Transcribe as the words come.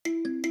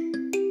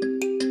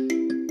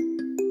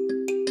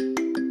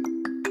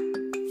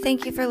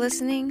Thank you for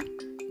listening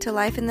to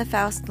Life in the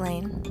Faust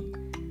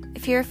Lane.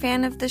 If you're a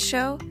fan of the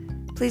show,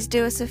 please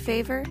do us a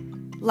favor,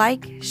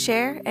 like,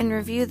 share, and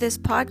review this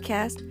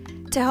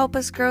podcast to help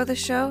us grow the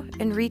show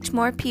and reach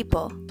more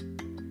people.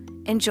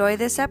 Enjoy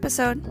this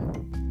episode.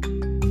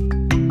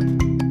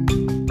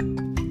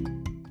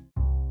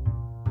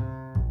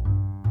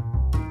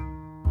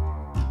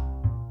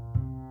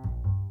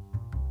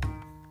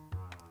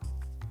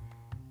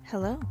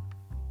 Hello.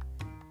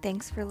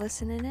 Thanks for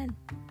listening in.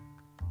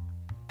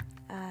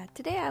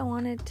 Today I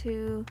wanted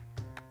to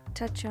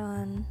touch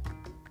on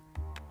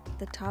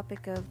the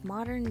topic of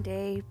modern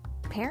day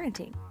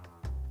parenting.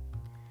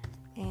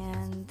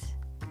 And,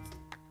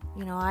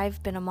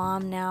 I've been a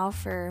mom now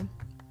for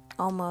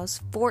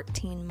almost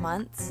 14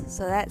 months,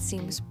 so that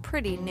seems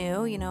pretty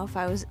new. If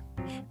I was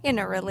in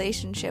a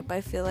relationship, I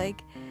feel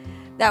like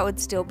that would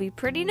still be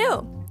pretty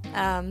new.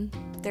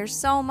 There's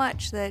so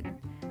much that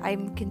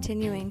I'm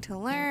continuing to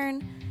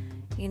learn,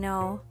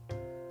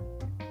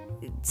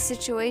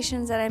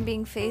 situations that I'm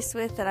being faced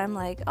with that I'm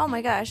like, oh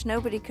my gosh,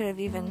 nobody could have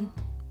even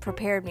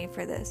prepared me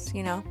for this,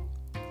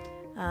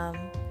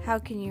 How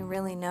can you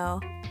really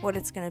know what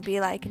it's going to be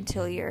like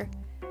until you're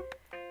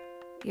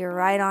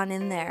right on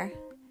in there?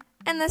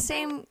 And the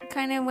same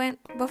kind of went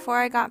before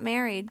I got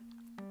married.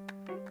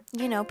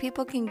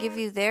 People can give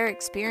you their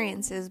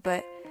experiences,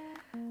 but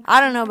I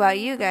don't know about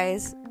you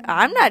guys.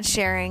 I'm not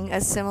sharing a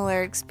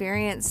similar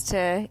experience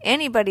to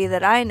anybody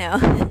that I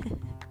know.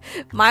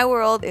 My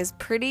world is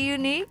pretty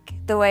unique,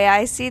 the way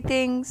I see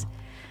things.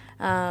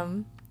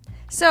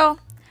 So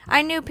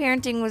I knew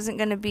parenting wasn't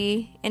going to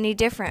be any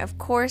different. Of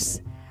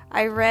course,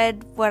 I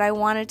read what I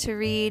wanted to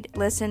read,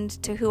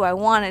 listened to who I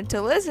wanted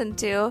to listen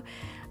to,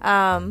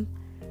 and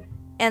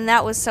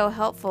that was so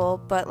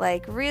helpful. But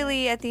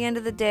really, at the end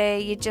of the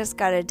day, you just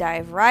got to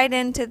dive right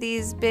into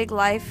these big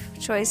life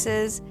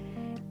choices.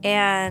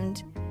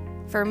 And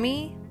for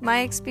me, my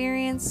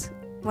experience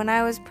when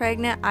I was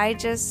pregnant, I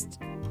just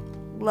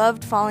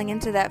loved falling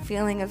into that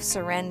feeling of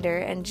surrender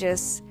and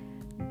just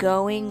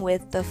going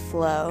with the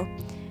flow.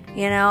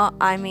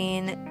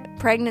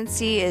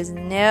 Pregnancy is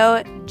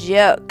no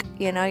joke.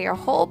 Your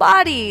whole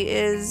body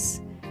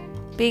is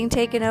being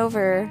taken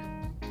over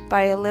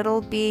by a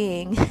little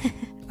being,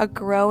 a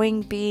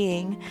growing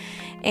being,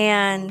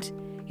 and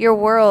your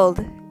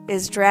world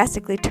is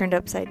drastically turned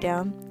upside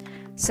down.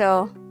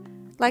 So,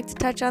 I'd like to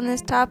touch on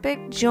this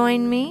topic.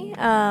 Join me,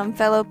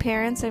 fellow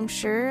parents, I'm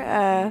sure.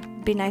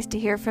 Be nice to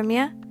hear from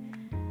you.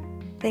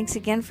 Thanks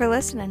again for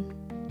listening.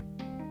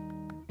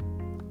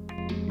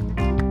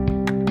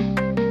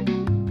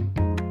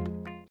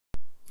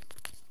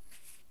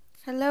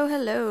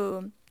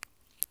 Hello.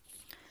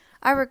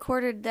 I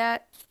recorded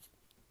that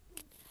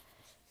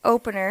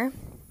opener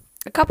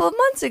a couple of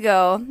months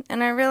ago,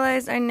 and I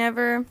realized I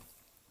never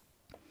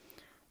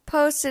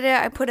posted it.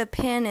 I put a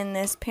pin in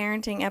this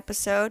parenting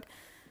episode.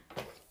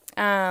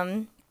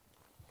 And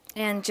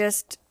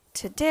just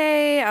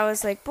today, I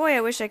was like, boy,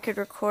 I wish I could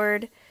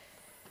record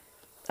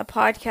a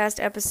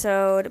podcast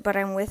episode, but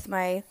I'm with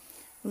my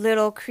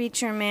little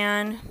creature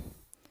man,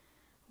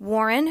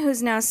 Warren,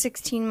 who's now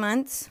 16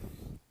 months,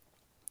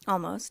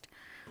 almost.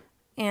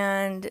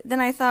 And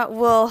then I thought,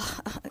 well,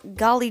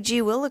 golly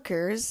gee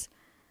willikers,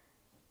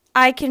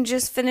 I can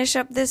just finish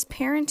up this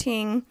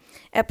parenting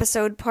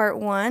episode part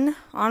 1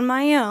 on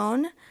my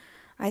own.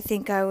 I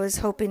think I was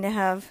hoping to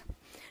have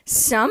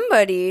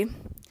somebody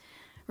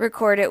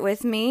record it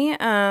with me,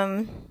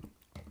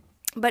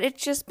 but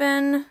it's just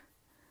been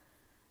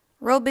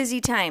real busy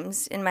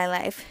times in my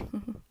life,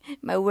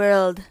 my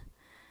world,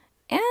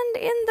 and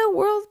in the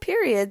world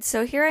period.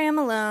 So here I am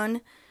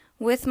alone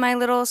with my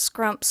little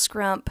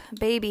scrump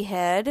baby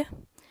head,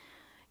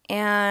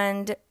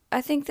 and I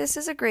think this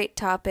is a great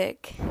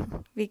topic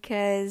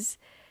because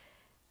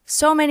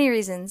so many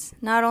reasons.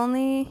 Not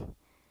only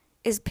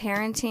is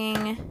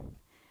parenting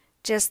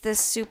just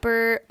this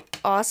super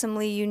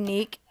awesomely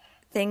unique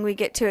thing we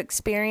get to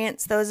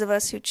experience, those of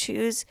us who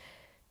choose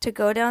to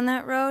go down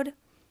that road,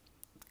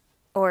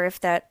 or if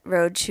that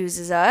road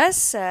chooses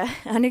us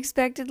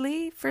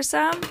unexpectedly for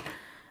some.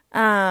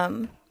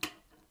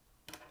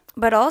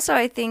 But also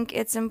I think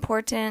it's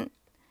important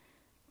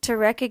to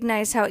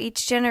recognize how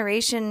each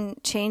generation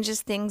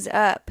changes things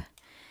up.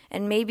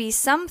 And maybe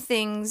some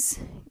things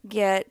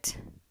get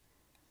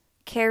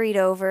carried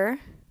over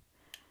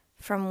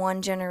from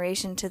one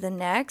generation to the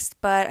next.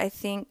 But I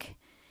think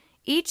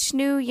each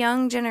new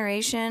young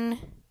generation,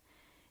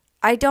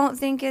 I don't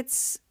think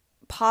it's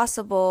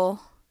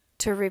possible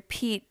to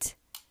repeat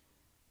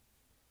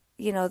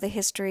the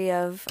history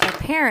of our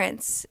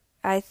parents.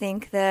 I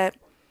think that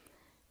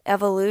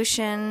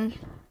evolution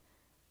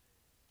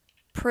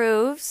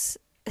proves,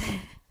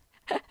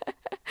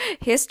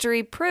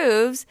 history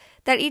proves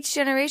that each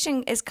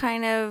generation is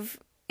kind of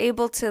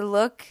able to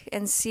look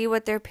and see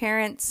what their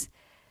parents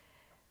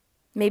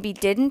maybe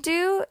didn't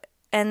do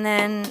and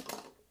then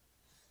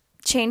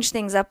change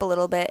things up a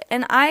little bit.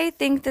 And I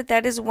think that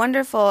that is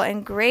wonderful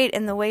and great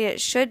and the way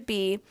it should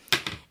be,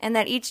 and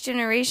that each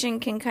generation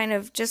can kind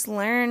of just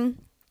learn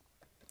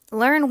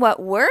what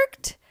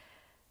worked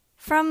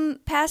from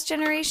past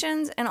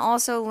generations and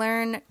also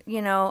learn,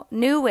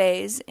 new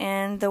ways.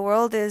 And the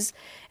world is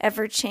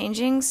ever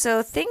changing,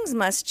 so things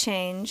must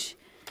change.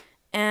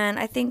 And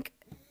I think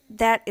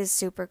that is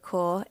super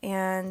cool.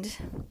 And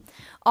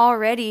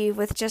already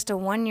with just a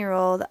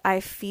 1-year-old,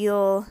 I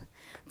feel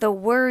the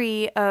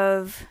worry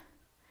of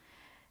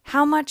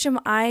how much am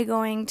I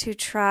going to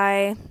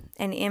try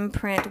and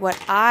imprint what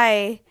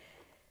I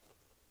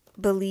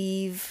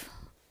believe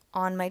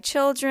on my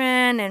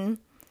children. And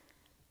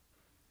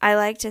I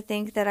like to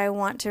think that I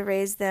want to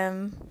raise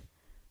them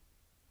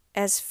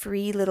as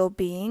free little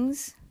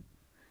beings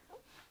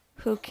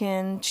who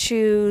can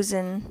choose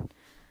and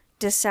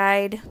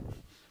decide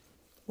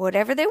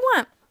whatever they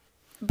want.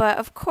 But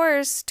of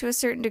course, to a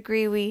certain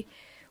degree, we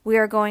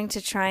are going to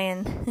try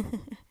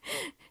and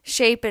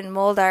shape and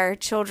mold our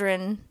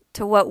children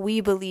to what we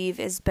believe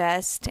is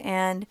best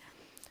and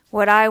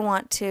what I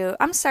want to.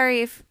 I'm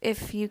sorry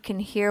if you can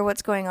hear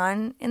what's going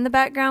on in the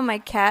background. My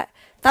cat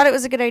thought it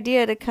was a good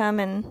idea to come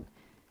and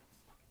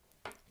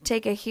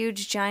take a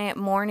huge giant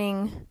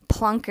morning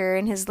plunker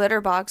in his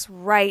litter box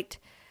right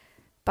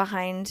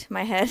behind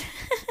my head.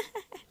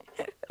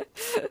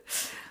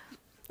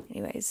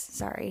 Anyways,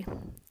 sorry,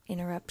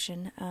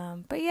 interruption.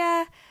 But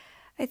yeah,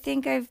 I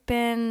think I've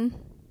been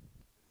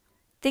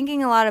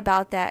thinking a lot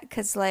about that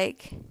because,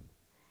 like,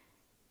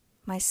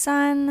 my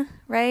son,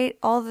 right?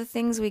 All the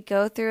things we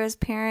go through as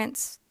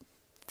parents,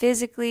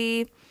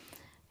 physically,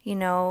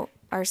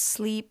 our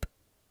sleep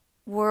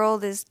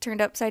world is turned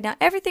upside down.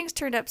 Everything's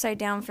turned upside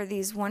down for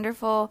these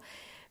wonderful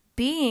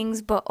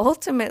beings, but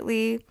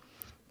ultimately,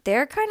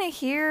 they're kind of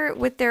here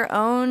with their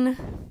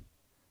own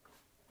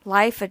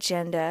life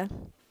agenda.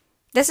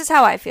 This is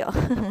how I feel.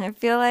 I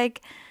feel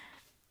like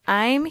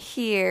I'm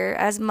here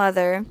as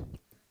mother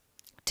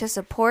to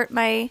support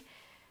my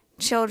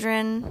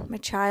children, my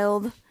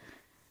child,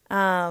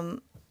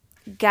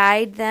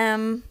 guide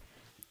them,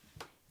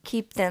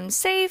 keep them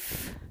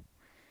safe,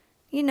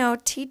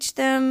 teach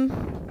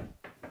them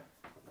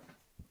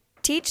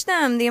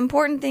the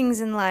important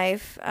things in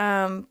life.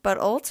 But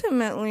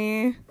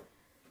ultimately,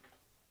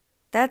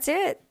 that's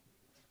it,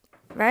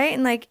 right?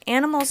 And like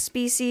animal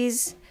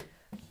species,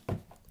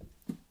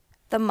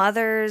 the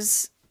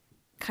mothers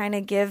kind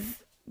of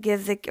give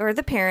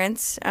the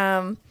parents,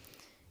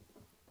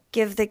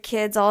 give the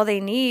kids all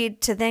they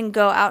need to then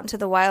go out into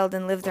the wild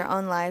and live their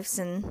own lives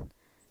and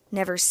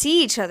never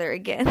see each other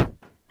again.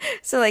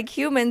 So like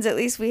humans, at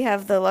least we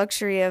have the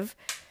luxury of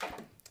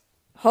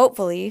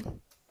hopefully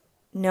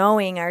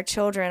knowing our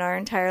children our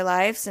entire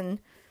lives.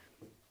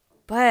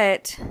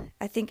 But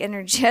I think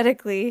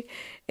energetically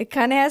it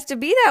kind of has to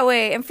be that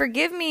way. And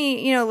forgive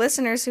me,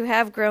 listeners who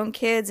have grown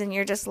kids and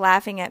you're just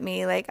laughing at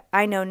me like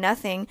I know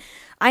nothing.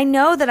 I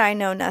know that I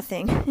know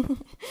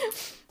nothing.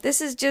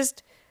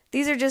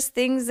 These are just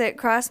things that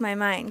cross my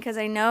mind because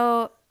I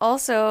know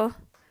also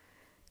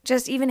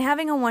just even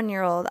having a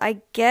 1-year-old,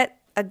 I get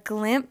a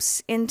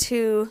glimpse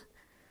into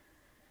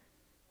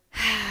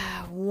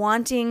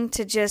wanting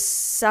to just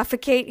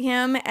suffocate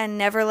him and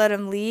never let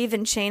him leave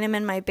and chain him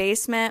in my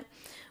basement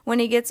when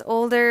he gets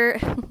older,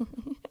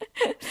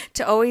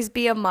 to always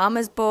be a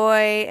mama's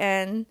boy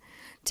and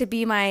to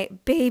be my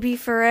baby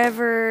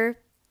forever,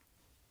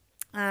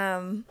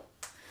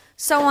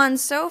 so on and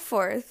so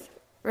forth,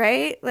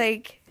 right?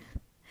 Like,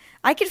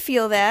 I could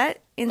feel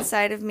that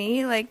inside of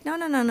me, like,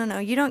 no,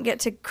 you don't get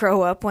to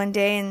grow up one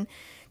day and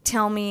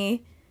tell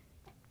me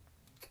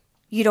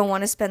you don't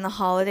want to spend the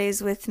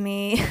holidays with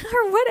me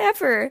or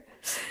whatever.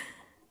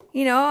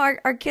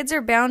 Our kids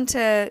are bound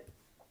to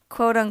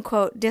quote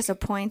unquote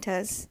disappoint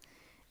us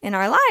in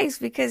our lives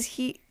because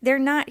they're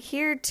not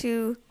here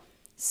to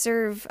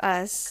serve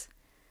us.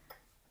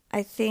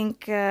 I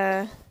think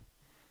that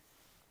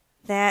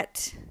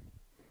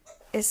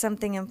is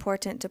something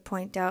important to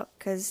point out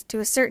because to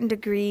a certain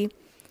degree,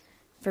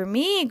 for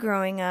me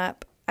growing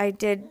up, I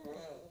did,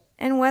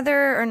 and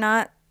whether or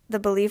not the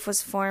belief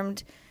was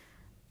formed,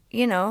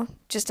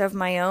 just of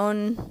my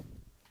own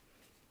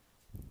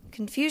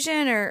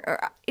confusion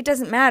or it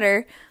doesn't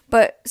matter,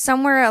 but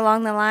somewhere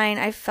along the line,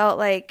 I felt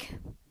like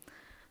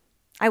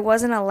I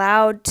wasn't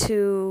allowed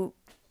to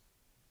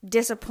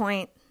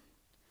disappoint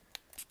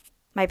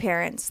my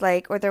parents,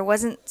 or there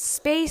wasn't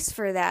space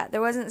for that.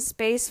 There wasn't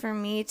space for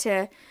me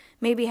to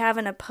maybe have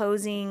an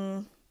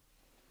opposing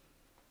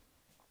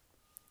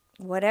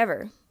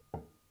whatever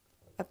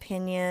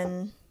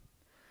opinion,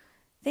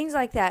 things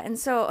like that. And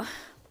so,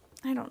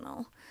 I don't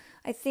know.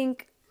 I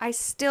think I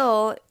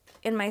still,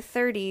 in my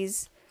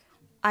 30s,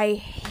 I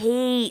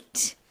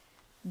hate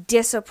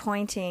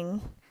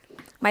disappointing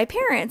my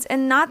parents.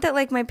 And not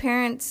that, my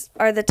parents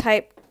are the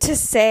type to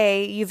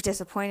say, you've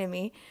disappointed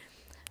me.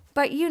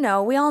 But,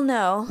 we all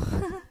know.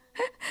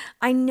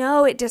 I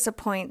know it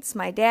disappoints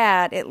my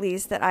dad, at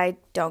least, that I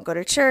don't go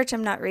to church.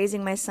 I'm not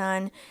raising my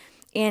son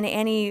in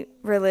any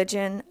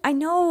religion. I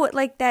know,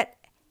 that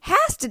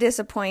has to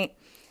disappoint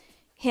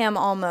him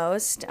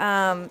almost.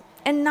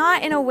 And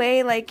not in a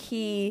way like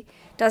he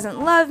doesn't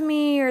love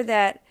me or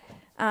that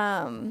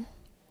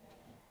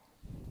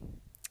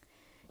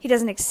he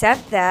doesn't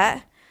accept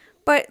that.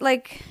 But,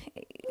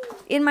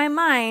 in my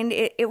mind,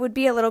 it would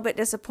be a little bit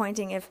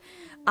disappointing if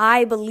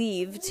I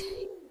believed,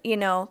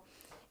 in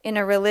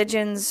a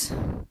religion's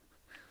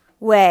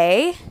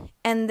way,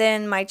 and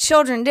then my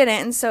children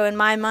didn't. And so in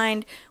my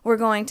mind, we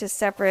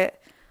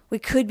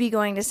could be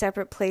going to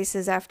separate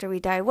places after we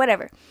die,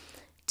 whatever.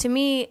 To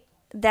me,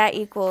 that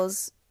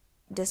equals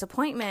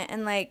disappointment.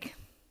 And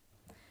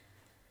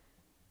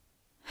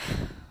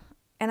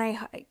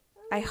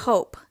I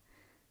hope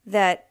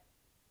that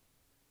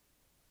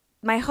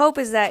my hope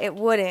is that it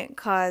wouldn't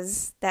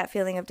cause that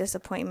feeling of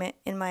disappointment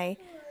in my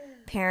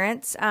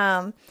parents.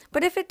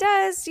 But if it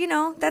does,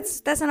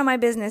 that's none of my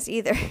business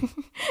either.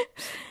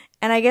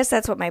 And I guess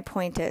that's what my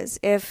point is.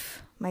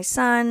 If my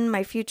son,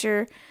 my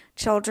future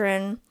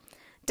children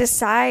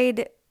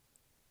decide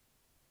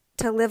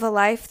to live a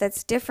life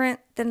that's different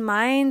than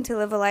mine, to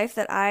live a life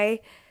that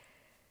I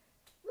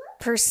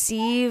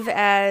perceive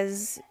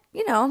as,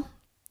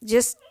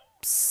 just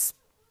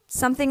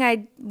something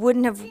I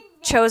wouldn't have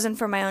chosen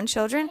for my own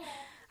children,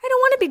 I don't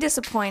want to be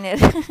disappointed.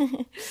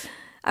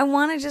 I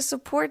want to just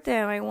support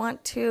them. I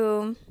want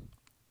to,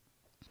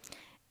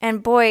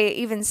 and boy,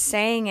 even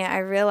saying it, I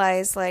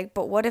realize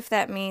but what if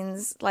that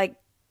means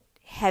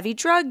heavy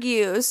drug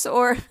use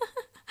or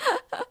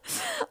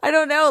I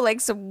don't know,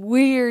 some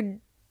weird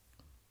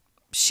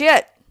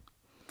shit.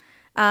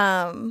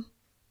 And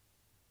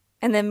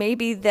then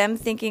maybe them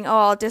thinking, oh,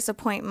 I'll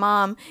disappoint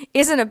mom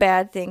isn't a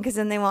bad thing because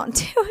then they won't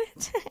do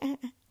it.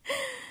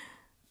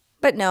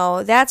 But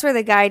no, that's where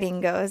the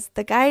guiding goes.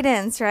 The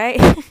guidance, right?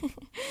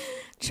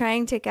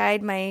 Trying to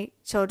guide my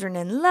children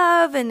in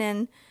love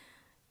and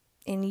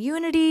in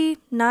unity,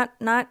 not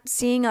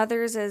seeing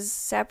others as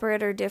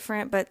separate or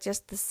different, but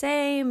just the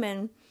same.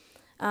 And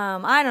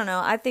I don't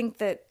know. I think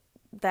that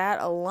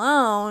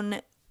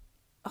alone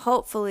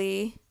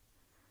hopefully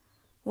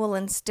will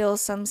instill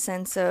some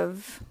sense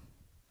of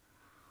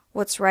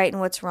what's right and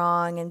what's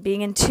wrong, and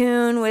being in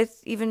tune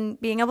with even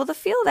being able to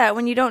feel that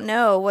when you don't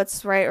know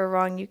what's right or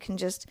wrong, you can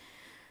just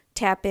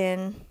tap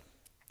in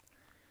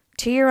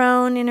to your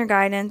own inner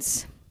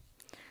guidance.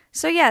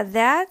 So yeah,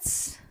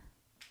 that's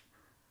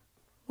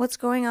what's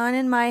going on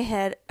in my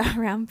head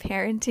around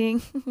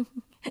parenting.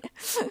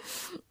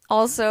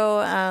 Also,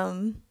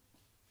 I'm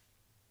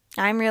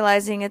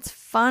realizing it's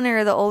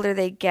funner the older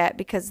they get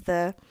because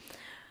the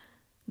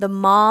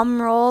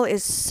mom role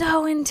is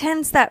so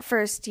intense that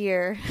first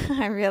year.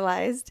 I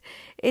realized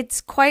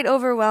it's quite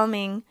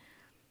overwhelming,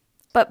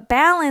 but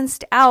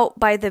balanced out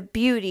by the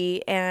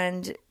beauty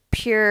and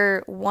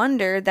pure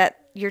wonder that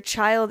your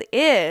child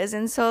is.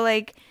 And so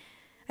I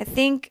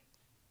think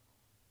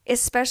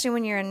especially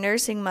when you're a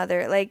nursing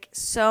mother,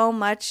 so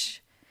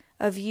much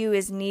of you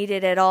is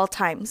needed at all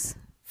times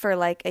for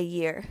a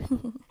year.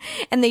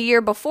 And the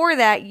year before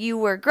that, you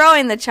were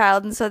growing the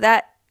child. And so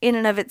that in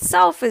and of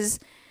itself is,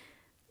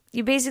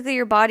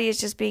 your body is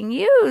just being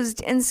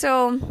used. And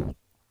so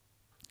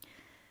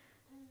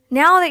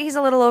now that he's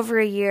a little over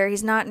a year,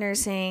 he's not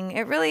nursing,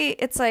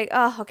 it's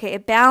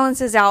it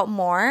balances out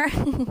more.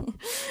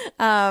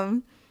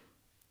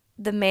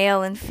 The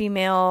male and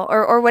female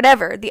or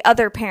whatever, the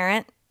other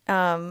parent,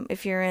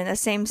 if you're in a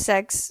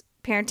same-sex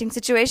parenting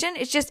situation,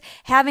 it's just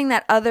having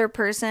that other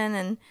person.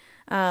 And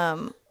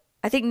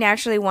I think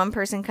naturally one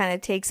person kind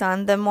of takes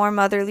on the more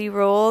motherly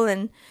role,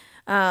 and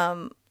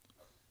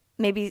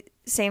maybe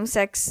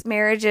same-sex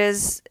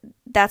marriages,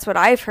 that's what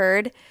I've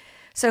heard.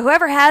 So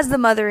whoever has the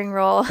mothering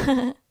role,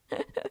 the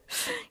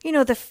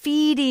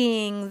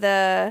feeding,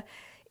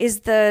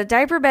 is the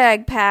diaper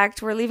bag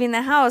packed? We're leaving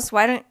the house.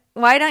 Why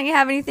don't you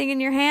have anything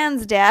in your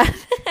hands, Dad?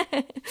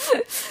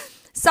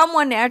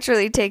 Someone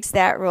naturally takes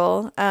that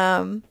role.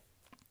 And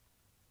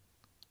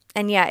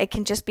yeah, it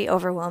can just be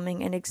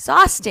overwhelming and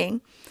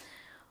exhausting.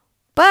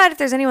 But if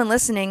there's anyone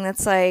listening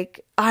that's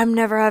I'm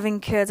never having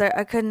kids,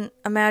 I couldn't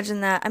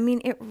imagine that. I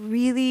mean,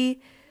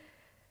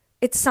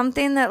 it's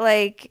something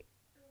that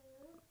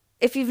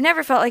if you've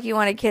never felt like you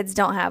wanted kids,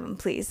 don't have them,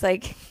 please.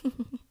 I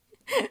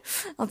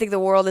don't think the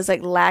world is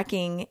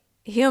lacking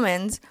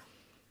humans.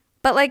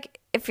 But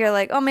if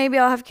you're oh, maybe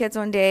I'll have kids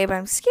one day, but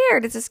I'm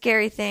scared. It's a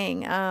scary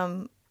thing.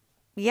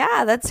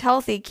 Yeah, that's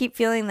healthy. Keep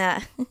feeling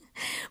that.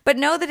 But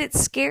know that it's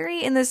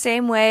scary in the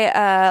same way,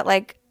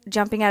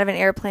 jumping out of an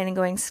airplane and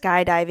going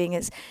skydiving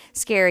is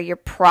scary. You're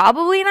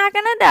probably not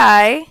going to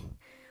die.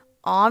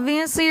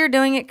 Obviously, you're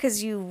doing it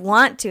because you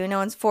want to. No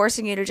one's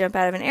forcing you to jump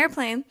out of an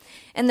airplane.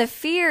 And the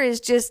fear is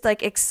just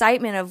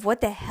excitement of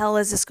what the hell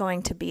is this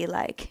going to be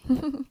like?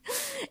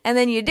 And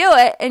then you do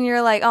it and you're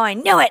oh, I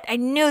knew it. I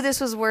knew this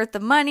was worth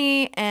the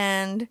money.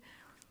 And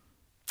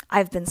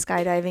I've been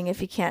skydiving,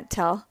 if you can't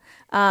tell.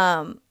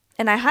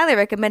 And I highly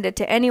recommend it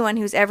to anyone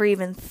who's ever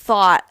even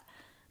thought,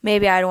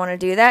 maybe I don't want to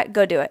do that.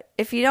 Go do it.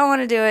 If you don't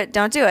want to do it,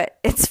 don't do it.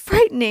 It's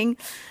frightening,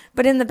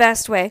 but in the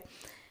best way.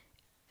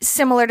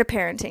 Similar to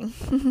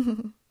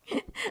parenting.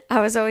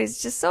 I was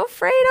always just so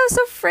afraid. I was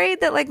so afraid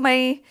that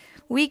my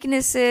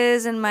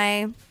weaknesses and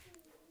my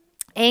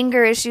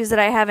anger issues that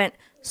I haven't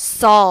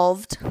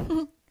solved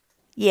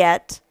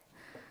yet,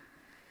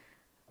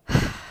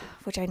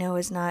 which I know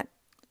is not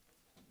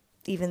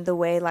even the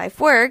way life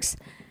works,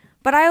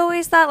 but I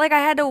always thought I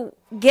had to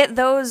get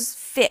those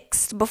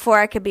fixed before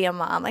I could be a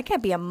mom. I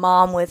can't be a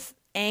mom with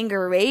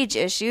anger, rage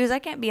issues. I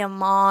can't be a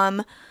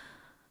mom.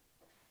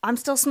 I'm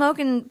still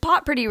smoking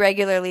pot pretty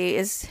regularly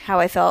is how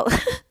I felt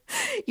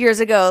years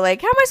ago.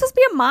 Like, how am I supposed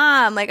to be a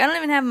mom? Like, I don't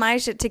even have my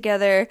shit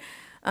together.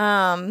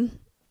 But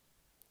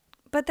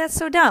that's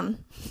so dumb.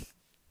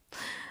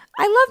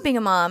 I love being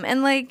a mom,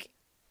 and like,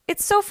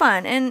 it's so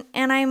fun. And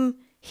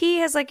he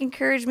has like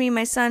encouraged me,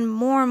 my son,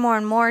 more and more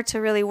and more to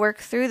really work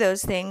through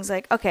those things.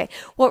 Like, okay,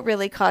 what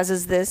really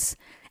causes this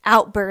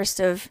outburst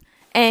of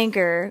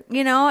anger?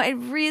 You know, it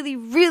really,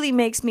 really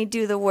makes me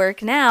do the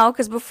work now.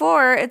 Because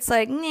before it's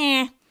like,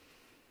 nah,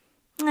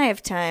 I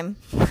have time.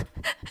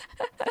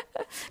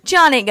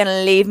 John ain't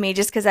gonna leave me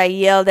just because I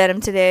yelled at him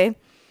today.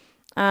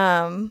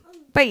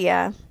 But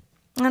yeah,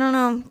 I don't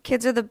know.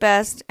 Kids are the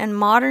best. And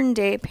modern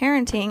day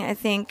parenting, I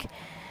think,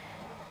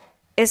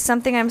 is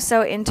something I'm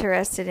so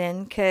interested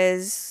in,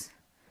 because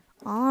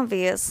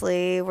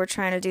obviously we're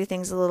trying to do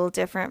things a little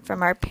different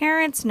from our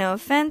parents. No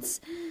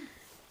offense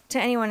to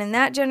anyone in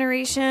that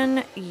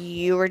generation.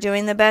 You were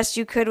doing the best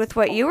you could with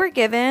what you were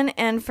given.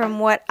 And from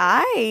what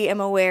I am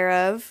aware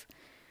of,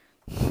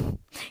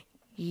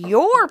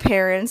 your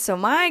parents, so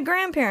my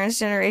grandparents'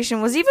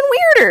 generation, was even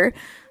weirder.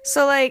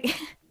 So like,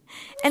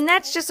 and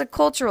that's just a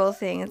cultural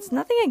thing. It's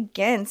nothing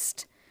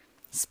against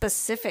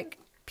specific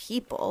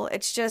people.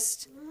 It's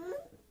just,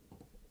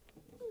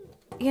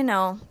 you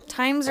know,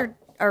 times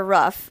are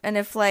rough. And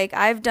if like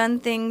I've done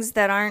things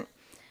that aren't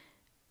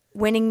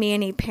winning me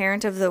any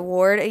Parent of the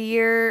Award a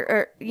year,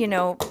 or, you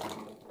know,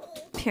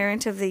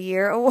 Parent of the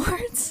Year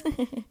awards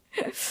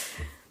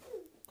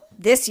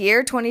this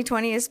year,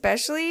 2020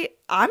 especially,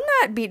 I'm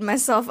not beating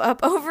myself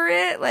up over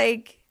it.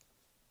 Like,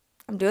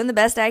 I'm doing the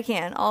best I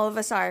can. All of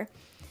us are.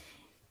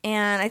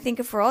 And I think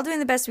if we're all doing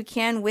the best we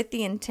can with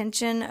the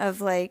intention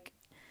of like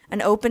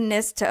an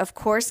openness to, of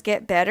course,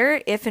 get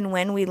better if and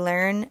when we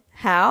learn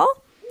how,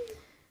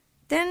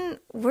 then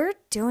we're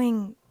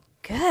doing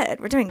good.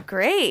 We're doing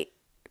great.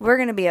 We're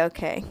going to be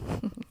okay.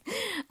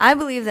 I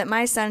believe that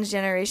my son's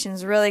generation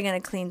is really going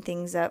to clean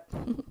things up.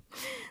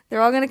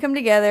 They're all going to come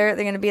together.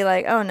 They're going to be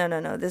like, oh,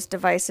 no. This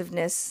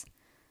divisiveness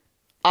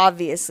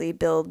obviously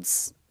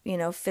builds, you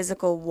know,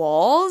 physical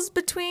walls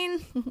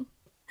between.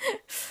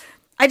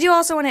 I do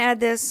also want to add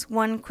this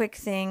one quick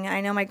thing.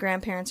 I know my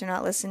grandparents are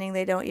not listening.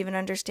 They don't even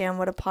understand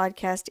what a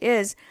podcast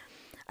is.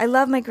 I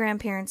love my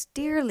grandparents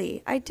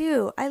dearly. I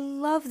do. I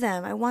love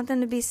them. I want them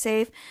to be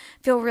safe.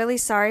 Feel really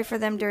sorry for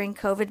them during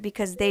COVID,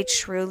 because they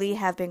truly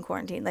have been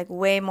quarantined, like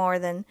way more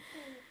than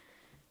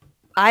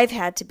I've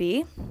had to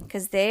be,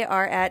 because they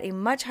are at a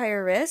much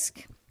higher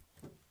risk.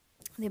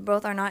 They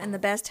both are not in the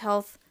best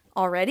health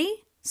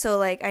already. So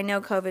like, I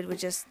know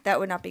COVID that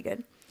would not be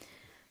good.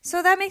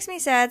 So that makes me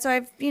sad. So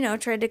I've, you know,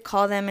 tried to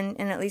call them and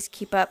at least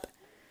keep up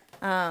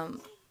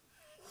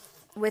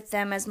with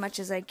them as much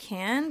as I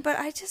can. But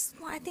I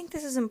think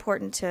this is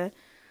important to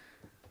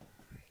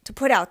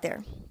put out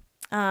there.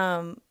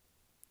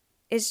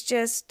 It's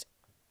just,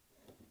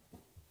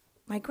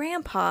 my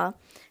grandpa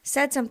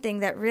said something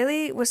that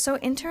really was so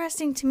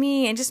interesting to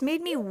me and just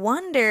made me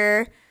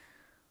wonder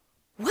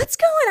what's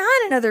going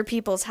on in other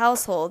people's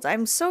households.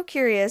 I'm so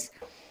curious.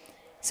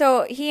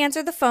 So he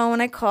answered the phone when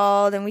I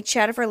called, and we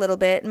chatted for a little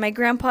bit. And my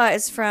grandpa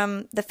is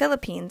from the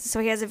Philippines, so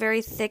he has a very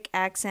thick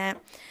accent.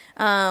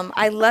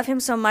 I love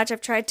him so much.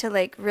 I've tried to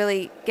like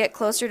really get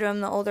closer to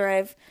him the older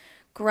I've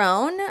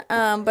grown.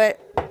 But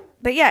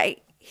yeah,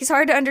 he's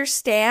hard to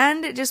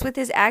understand just with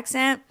his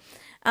accent.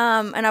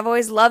 And I've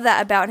always loved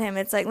that about him.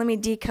 It's like, let me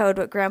decode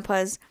what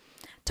grandpa's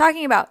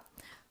talking about.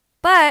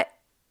 But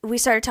we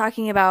started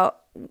talking about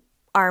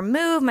our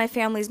move. My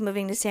family's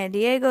moving to San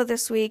Diego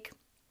this week.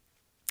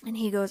 And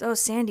he goes, oh,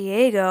 San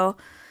Diego,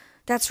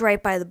 that's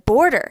right by the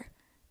border.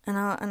 And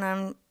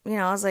I'm, you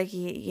know, I was like,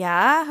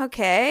 yeah,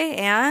 okay.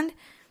 And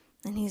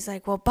he's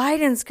like, well,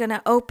 Biden's going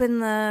to open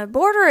the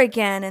border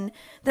again. And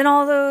then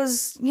all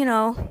those, you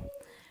know,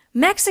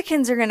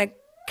 Mexicans are going to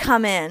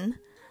come in.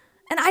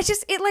 And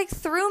it like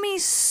threw me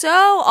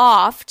so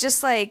off.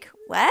 Just like,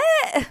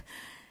 what?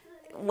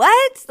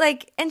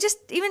 Like, and just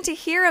even to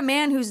hear a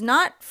man who's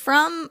not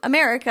from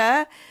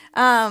America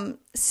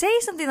say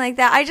something like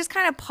that, I just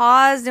kind of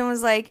paused and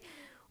was like,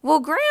 well,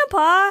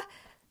 Grandpa,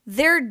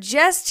 they're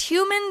just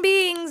human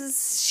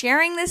beings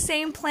sharing the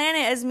same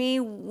planet as me.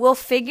 We'll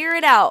figure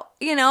it out,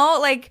 you know,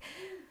 like,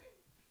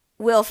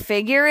 we'll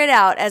figure it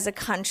out as a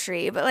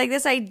country. But like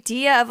this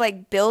idea of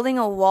like building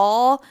a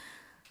wall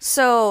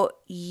so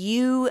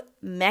you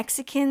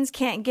Mexicans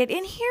can't get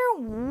in here?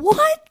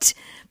 What?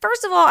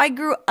 First of all, I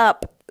grew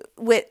up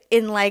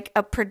in like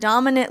a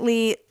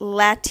predominantly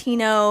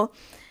Latino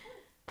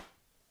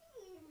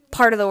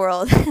part of the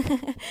world.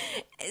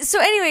 So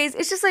anyways,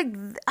 it's just like,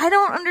 I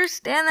don't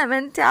understand that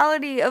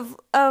mentality of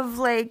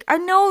like, I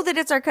know that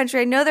it's our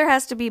country. I know there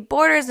has to be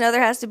borders.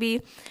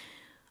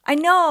 I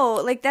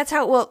know, like, that's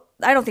how, well,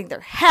 I don't think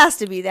there has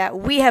to be that.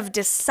 We have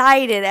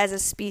decided as a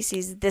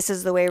species, this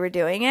is the way we're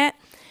doing it.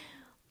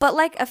 But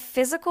like a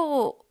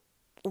physical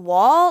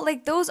wall,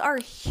 like those are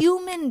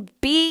human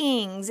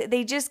beings.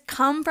 They just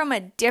come from a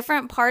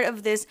different part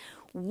of this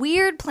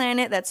weird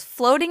planet that's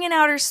floating in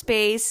outer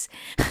space.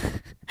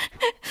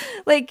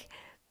 Like,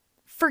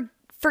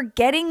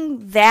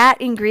 forgetting that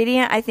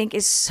ingredient, I think,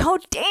 is so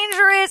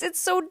dangerous. It's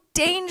so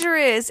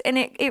dangerous. And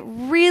it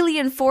really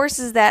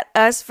enforces that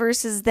us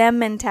versus them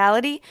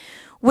mentality,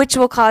 which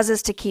will cause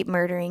us to keep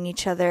murdering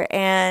each other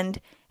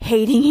and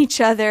hating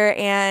each other,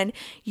 and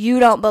you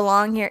don't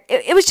belong here.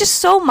 It was just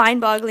so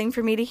mind-boggling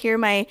for me to hear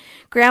my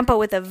grandpa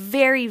with a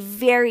very,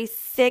 very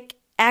thick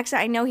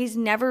accent. I know he's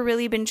never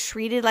really been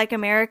treated like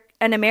an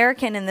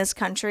American in this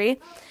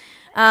country.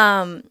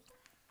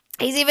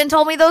 He's even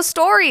told me those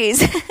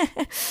stories.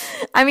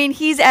 I mean,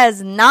 he's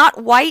as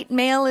not white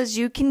male as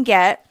you can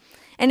get.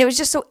 And it was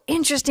just so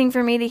interesting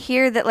for me to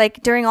hear that,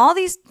 like, during all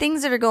these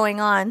things that are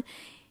going on,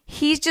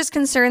 he's just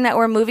concerned that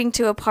we're moving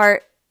to a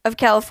part of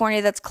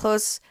California that's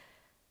close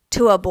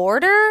to a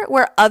border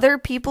where other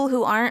people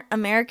who aren't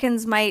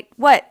Americans might,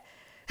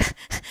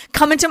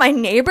 come into my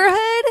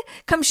neighborhood?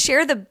 Come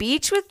share the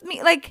beach with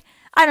me? Like,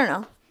 I don't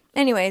know.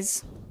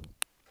 Anyways,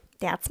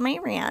 that's my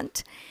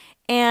rant.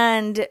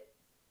 And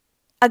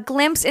a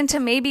glimpse into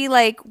maybe,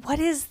 like, what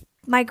is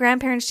my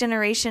grandparents'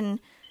 generation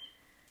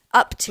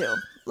up to?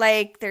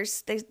 Like,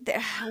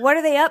 what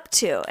are they up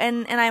to?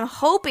 And I'm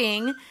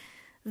hoping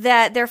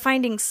that they're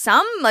finding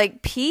some,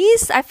 like,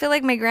 peace. I feel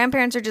like my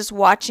grandparents are just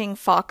watching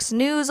Fox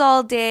News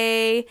all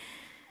day.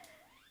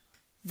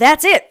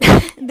 That's it.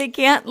 They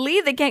can't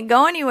leave. They can't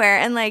go anywhere.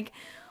 And, like,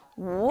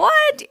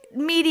 what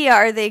media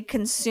are they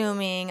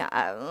consuming?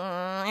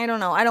 I don't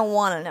know. I don't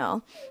want to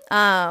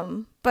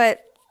know.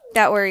 But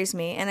that worries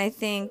me. And I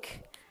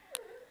think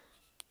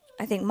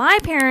my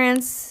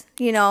parents,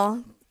 you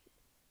know,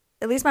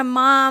 at least my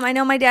mom, I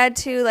know my dad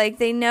too, like,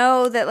 they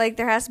know that, like,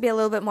 there has to be a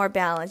little bit more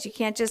balance. You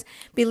can't just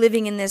be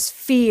living in this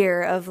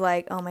fear of,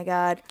 like, oh my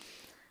God.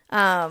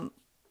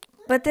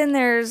 But then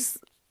there's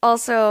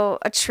also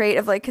a trait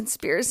of, like,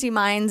 conspiracy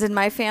minds in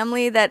my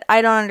family that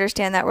I don't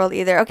understand that world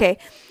either. Okay,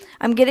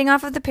 I'm getting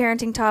off of the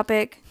parenting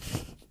topic.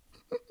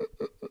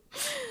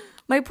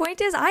 My point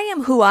is, I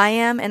am who I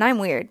am, and I'm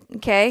weird,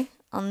 okay?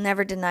 I'll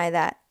never deny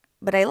that.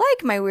 But I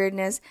like my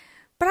weirdness,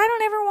 but I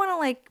don't ever want to,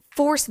 like,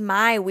 force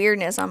my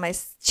weirdness on my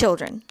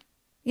children.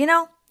 You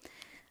know?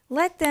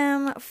 Let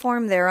them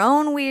form their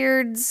own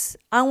weirds.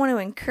 I want to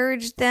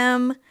encourage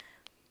them.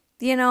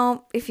 You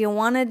know, if you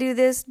want to do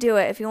this, do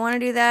it. If you want to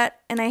do that,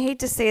 and I hate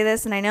to say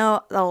this, and I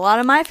know a lot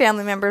of my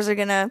family members are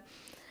going to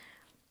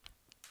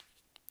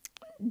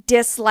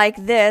dislike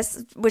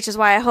this, which is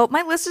why I hope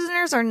my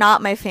listeners are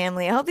not my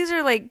family. I hope these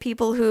are, like,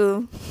 people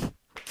who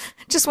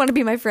just want to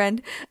be my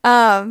friend.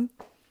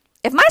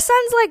 If my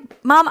son's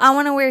like, Mom, I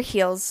want to wear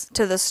heels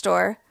to the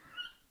store,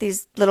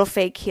 these little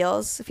fake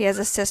heels, if he has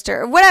a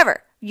sister or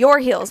whatever, your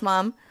heels,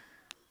 Mom,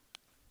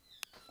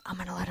 I'm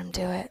going to let him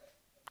do it.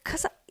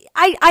 Because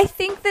I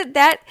think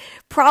that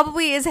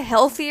probably is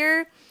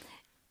healthier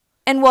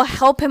and will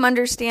help him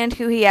understand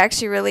who he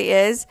actually really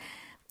is.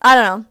 I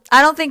don't know.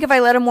 I don't think if I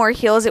let him wear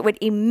heels, it would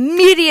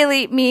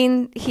immediately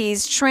mean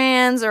he's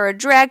trans or a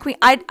drag queen.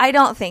 I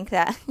don't think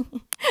that.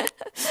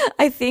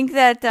 I think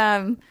that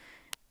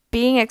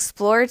being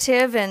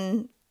explorative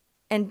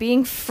and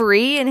being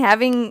free and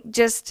having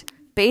just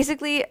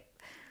basically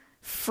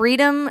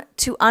freedom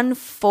to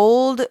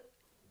unfold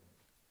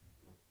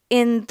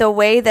in the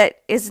way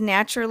that is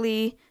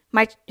naturally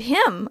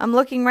him. I'm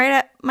looking right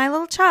at my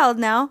little child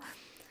now.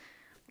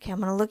 Okay, I'm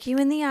going to look you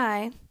in the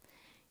eye.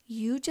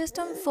 You just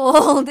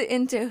unfold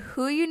into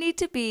who you need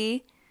to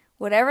be,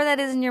 whatever that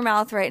is in your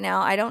mouth right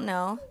now. I don't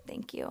know.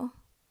 Thank you.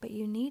 But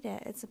you need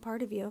it. It's a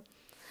part of you.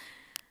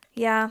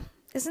 Yeah.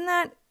 Isn't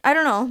that, I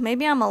don't know.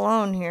 Maybe I'm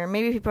alone here.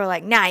 Maybe people are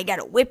like, nah, you got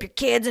to whip your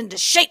kids into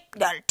shape.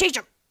 You got to teach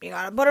them. You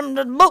got to put them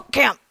to boot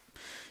camp.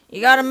 You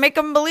got to make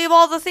them believe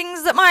all the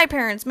things that my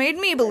parents made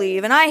me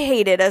believe and I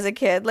hated as a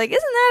kid. Like, isn't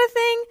that a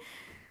thing?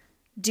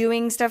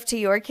 Doing stuff to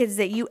your kids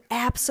that you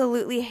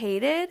absolutely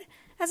hated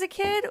as a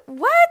kid?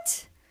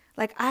 What?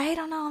 Like, I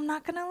don't know. I'm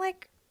not going to,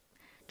 like,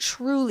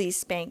 truly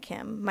spank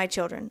him, my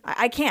children.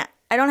 I can't.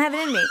 I don't have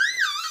it in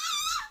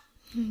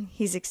me.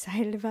 He's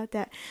excited about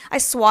that. I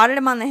swatted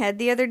him on the head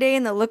the other day,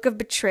 and the look of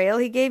betrayal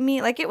he gave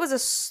me, like, it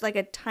was like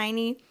a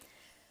tiny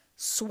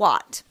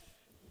swat.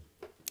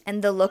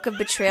 And the look of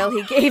betrayal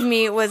he gave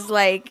me was,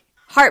 like,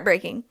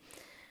 heartbreaking.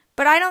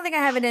 But I don't think I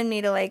have it in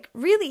me to, like,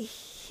 really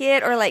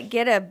hit or, like,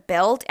 get a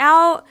belt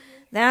out.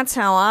 That's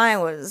how I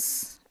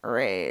was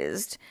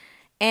raised.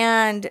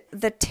 And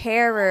the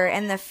terror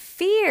and the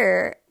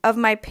fear of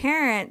my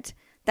parent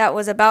that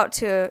was about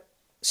to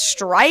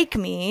strike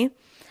me,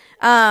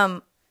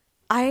 I'm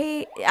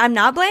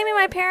not blaming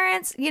my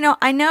parents. You know,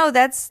 I know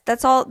that's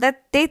all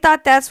that they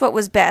thought that's what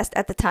was best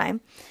at the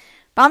time.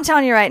 But I'm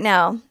telling you right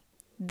now,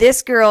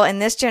 this girl in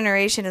this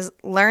generation has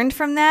learned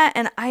from that,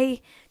 and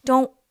I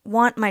don't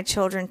want my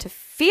children to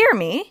fear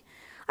me.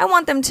 I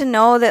want them to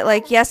know that,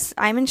 like, yes,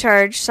 I'm in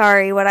charge.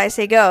 Sorry, what I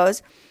say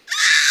goes.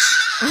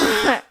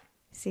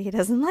 See, he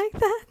doesn't like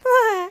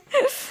that.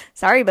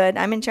 Sorry, bud,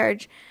 I'm in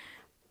charge.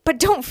 But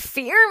don't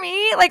fear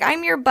me. Like,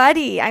 I'm your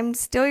buddy. I'm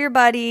still your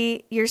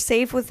buddy. You're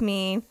safe with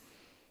me.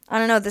 I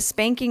don't know. The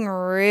spanking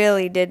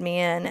really did me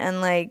in.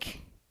 And,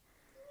 like,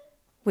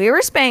 We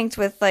were spanked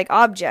with like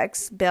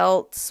objects,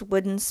 belts,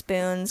 wooden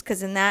spoons,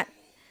 because in that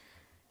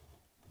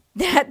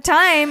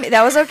time,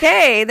 that was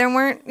okay. There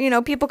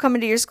weren't, people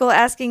coming to your school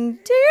asking,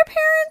 do your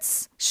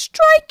parents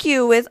strike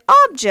you with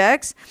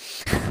objects?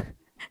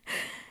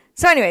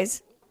 So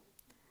anyways,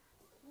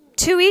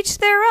 to each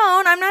their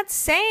own. I'm not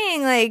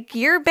saying like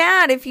you're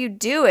bad if you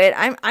do it.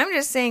 I'm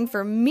just saying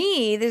for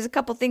me, there's a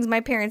couple things my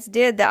parents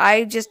did that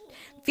I just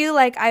feel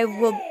like I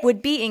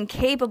would be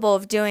incapable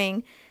of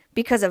doing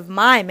because of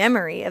my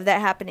memory of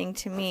that happening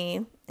to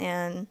me.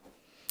 And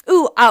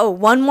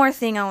one more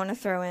thing I want to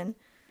throw in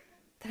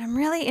that I'm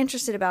really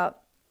interested about.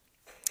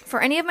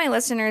 For any of my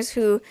listeners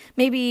who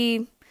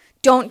maybe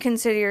don't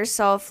consider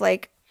yourself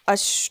like a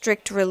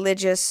strict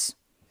religious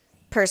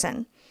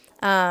person,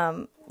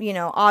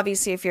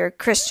 obviously if you're a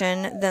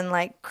Christian, then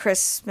like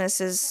Christmas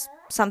is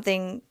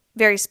something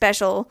very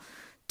special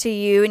to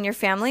you and your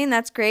family, and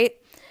that's great.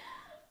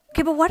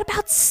 Okay, but what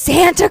about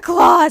Santa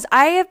Claus?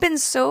 I have been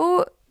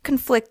so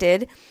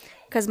conflicted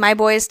because my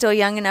boy is still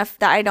young enough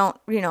that I don't,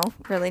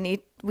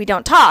 we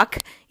don't talk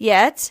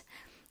yet.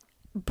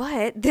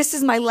 But this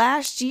is my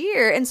last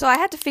year, and so I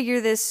had to figure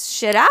this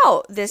shit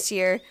out this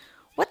year.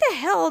 What the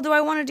hell do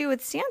I want to do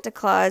with Santa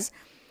Claus?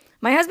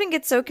 My husband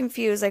gets so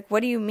confused, like,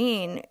 what do you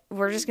mean?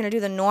 We're just going to do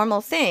the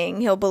normal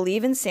thing. He'll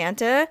believe in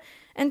Santa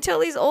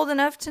until he's old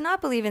enough to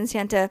not believe in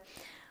Santa.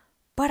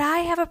 But I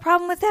have a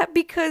problem with that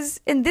because,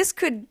 and this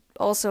could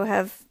also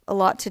have a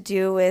lot to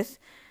do with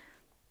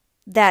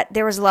that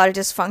there was a lot of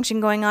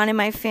dysfunction going on in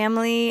my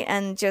family,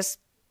 and just,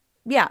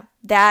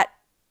 that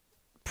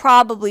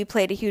probably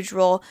played a huge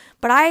role.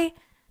 But I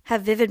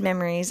have vivid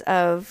memories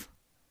of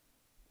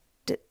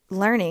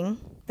learning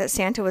that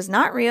Santa was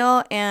not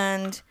real,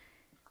 and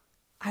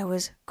I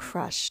was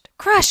crushed.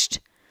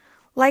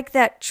 Like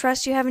that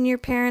trust you have in your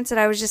parents that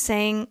I was just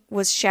saying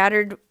was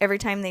shattered every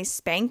time they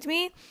spanked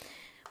me.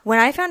 When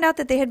I found out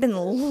that they had been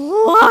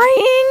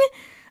lying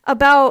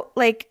about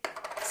like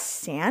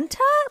Santa,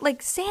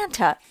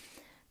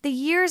 the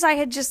years I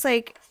had just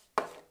like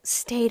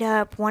stayed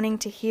up wanting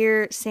to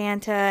hear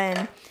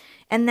Santa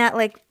and that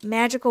like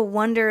magical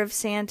wonder of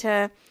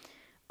Santa,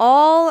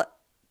 all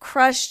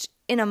crushed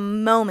in a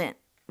moment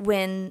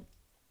when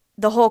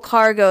the whole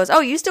car goes,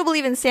 oh, you still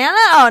believe in Santa?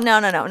 Oh,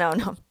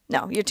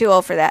 no, you're too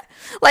old for that.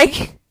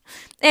 Like,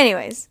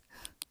 anyways.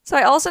 So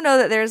I also know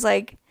that there's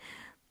like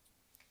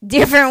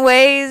different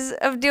ways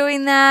of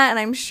doing that, and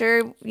I'm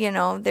sure,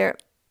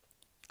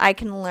 I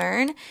can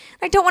learn.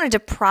 I don't want to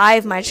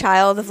deprive my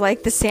child of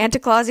like the Santa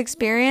Claus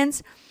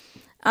experience.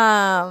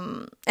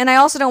 And I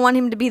also don't want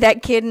him to be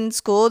that kid in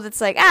school that's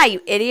like,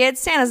 you idiot,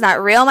 Santa's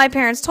not real. My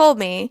parents told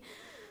me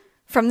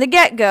from the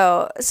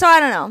get-go. So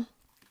I don't know.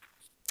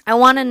 I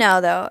want to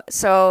know though.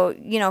 So,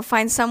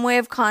 find some way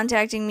of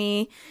contacting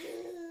me.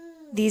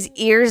 These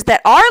ears that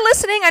are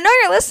listening, I know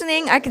you're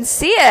listening. I can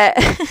see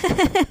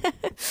it.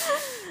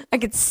 I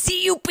can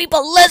see you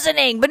people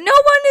listening, but no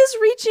one is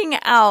reaching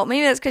out.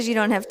 Maybe that's because you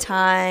don't have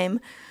time.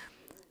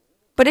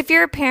 But if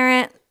you're a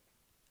parent,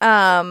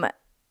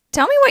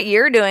 tell me what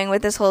you're doing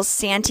with this whole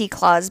Santa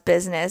Claus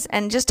business,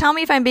 and just tell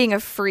me if I'm being a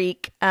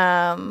freak.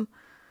 'Cause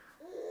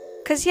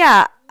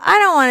I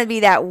don't want to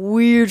be that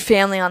weird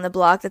family on the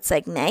block that's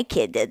like, my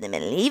kid doesn't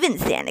believe in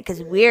Santa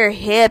because we're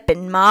hip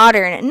and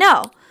modern.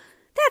 No,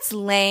 that's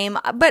lame.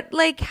 But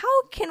like,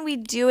 how can we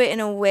do it in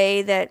a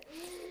way that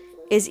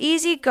is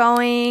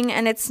easygoing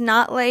and it's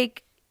not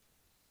like,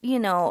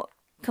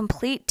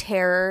 complete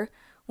terror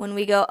when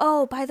we go,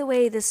 oh, by the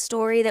way, this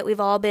story that we've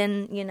all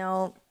been,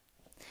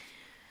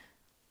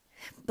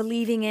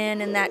 believing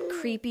in, and that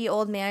creepy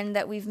old man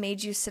that we've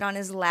made you sit on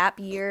his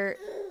lap year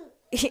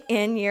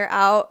in, year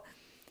out.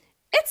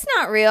 It's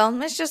not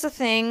real. It's just a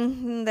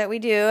thing that we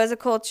do as a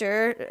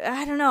culture.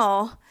 I don't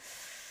know.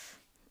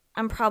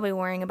 I'm probably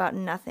worrying about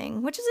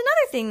nothing, which is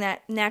another thing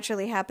that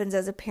naturally happens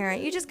as a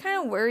parent. You just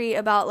kind of worry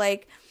about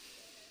like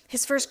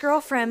his first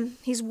girlfriend.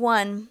 He's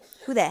one.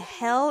 Who the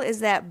hell is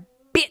that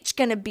bitch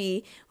gonna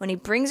be when he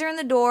brings her in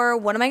the door?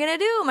 What am I gonna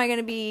do? Am I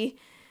gonna be...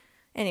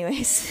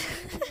 Anyways.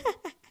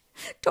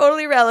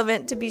 Totally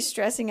relevant to be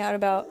stressing out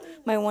about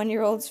my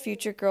 1-year-old's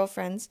future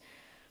girlfriends.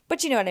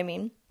 But you know what I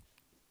mean.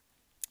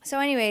 So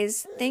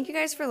anyways, thank you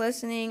guys for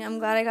listening. I'm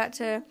glad I got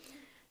to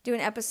do an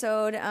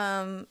episode.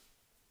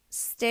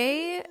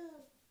 Stay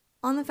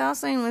on the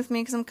fast lane with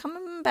me because I'm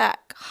coming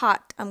back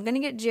hot. I'm going to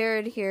get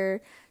Jared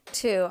here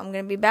too. I'm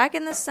going to be back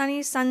in the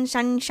sunny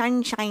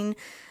sunshine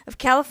of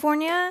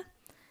California.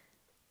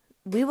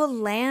 We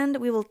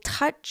will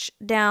touch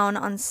down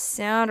on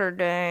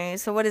Saturday.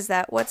 So what is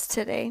that? What's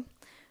today?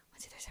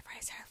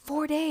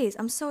 4 days.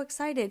 I'm so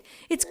excited.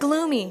 It's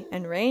gloomy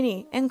and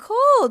rainy and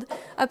cold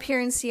up here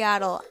in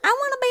Seattle. I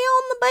want to be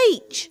on the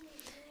beach.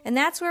 And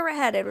that's where we're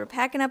headed. We're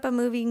packing up a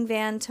moving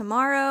van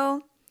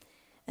tomorrow.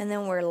 And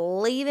then we're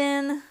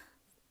leaving,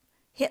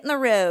 hitting the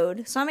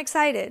road. So I'm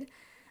excited.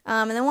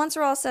 And then once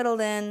we're all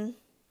settled in,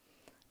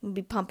 we'll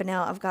be pumping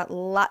out. I've got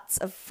lots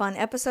of fun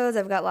episodes.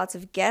 I've got lots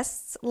of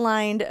guests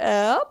lined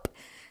up.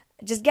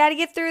 Just got to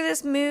get through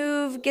this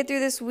move, get through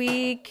this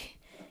week,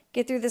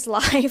 get through this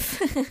life,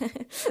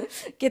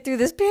 get through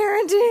this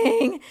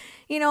parenting.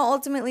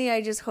 Ultimately,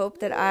 I just hope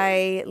that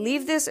I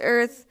leave this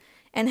earth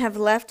and have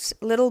left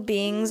little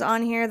beings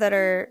on here that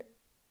are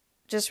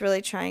just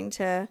really trying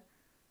to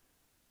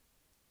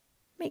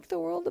make the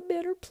world a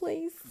better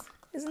place.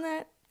 Isn't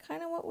that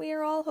kind of what we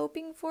are all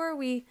hoping for?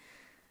 We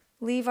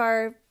leave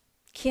our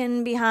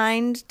kin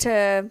behind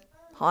to,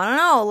 I don't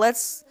know,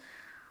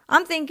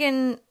 I'm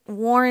thinking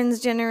Warren's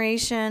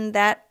generation,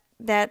 that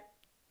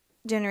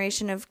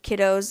generation of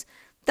kiddos,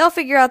 they'll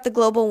figure out the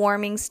global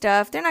warming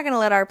stuff. They're not going to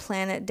let our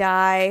planet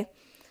die.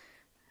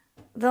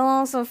 They'll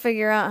also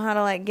figure out how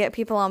to get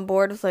people on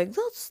board with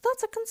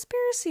that's a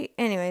conspiracy.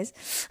 Anyways,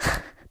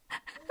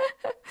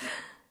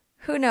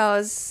 who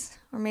knows?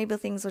 Or maybe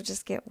things will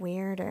just get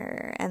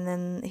weirder and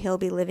then he'll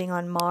be living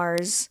on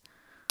Mars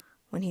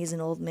when he's an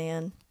old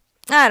man.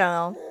 I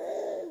don't know.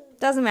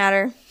 Doesn't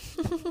matter.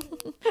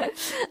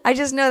 I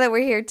just know that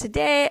we're here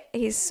today.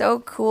 He's so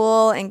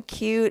cool and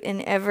cute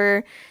and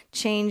ever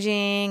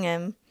changing,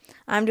 and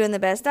I'm doing the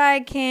best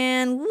I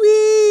can.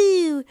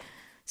 Woo!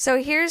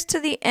 So here's to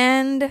the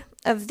end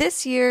of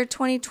this year,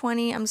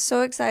 2020. I'm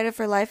so excited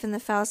for Life in the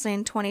Faust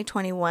Lane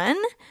 2021.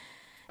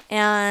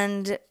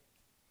 And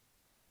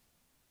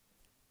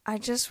I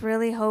just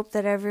really hope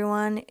that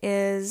everyone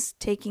is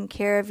taking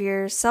care of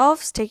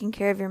yourselves, taking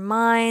care of your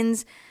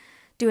minds,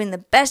 doing the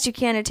best you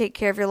can to take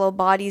care of your little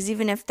bodies,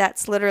 even if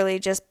that's literally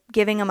just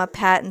giving them a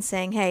pat and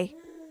saying, hey,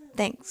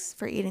 thanks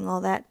for eating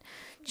all that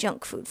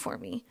junk food for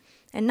me.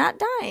 And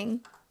not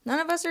dying. None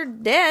of us are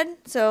dead,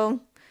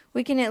 so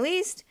we can at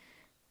least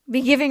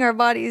be giving our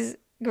bodies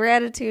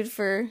gratitude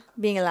for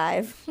being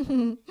alive.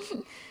 All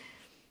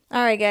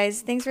right,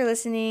 guys. Thanks for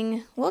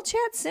listening. We'll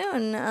chat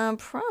soon.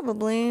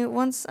 Probably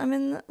once I'm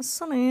in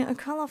sunny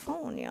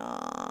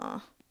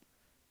California.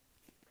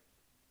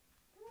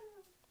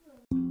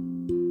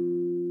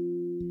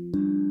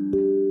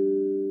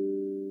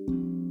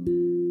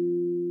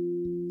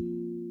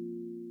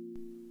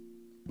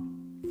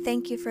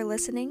 Thank you for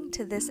listening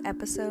to this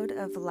episode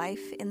of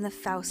Life in the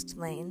Faust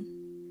Lane.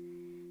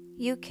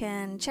 You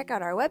can check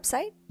out our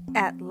website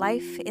at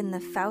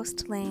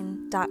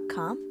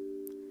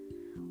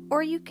lifeinthefaustlane.com.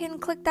 Or you can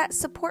click that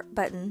support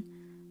button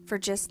for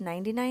just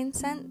 99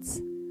 cents,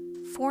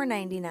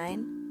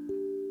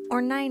 $4.99,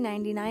 or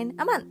 $9.99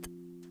 a month.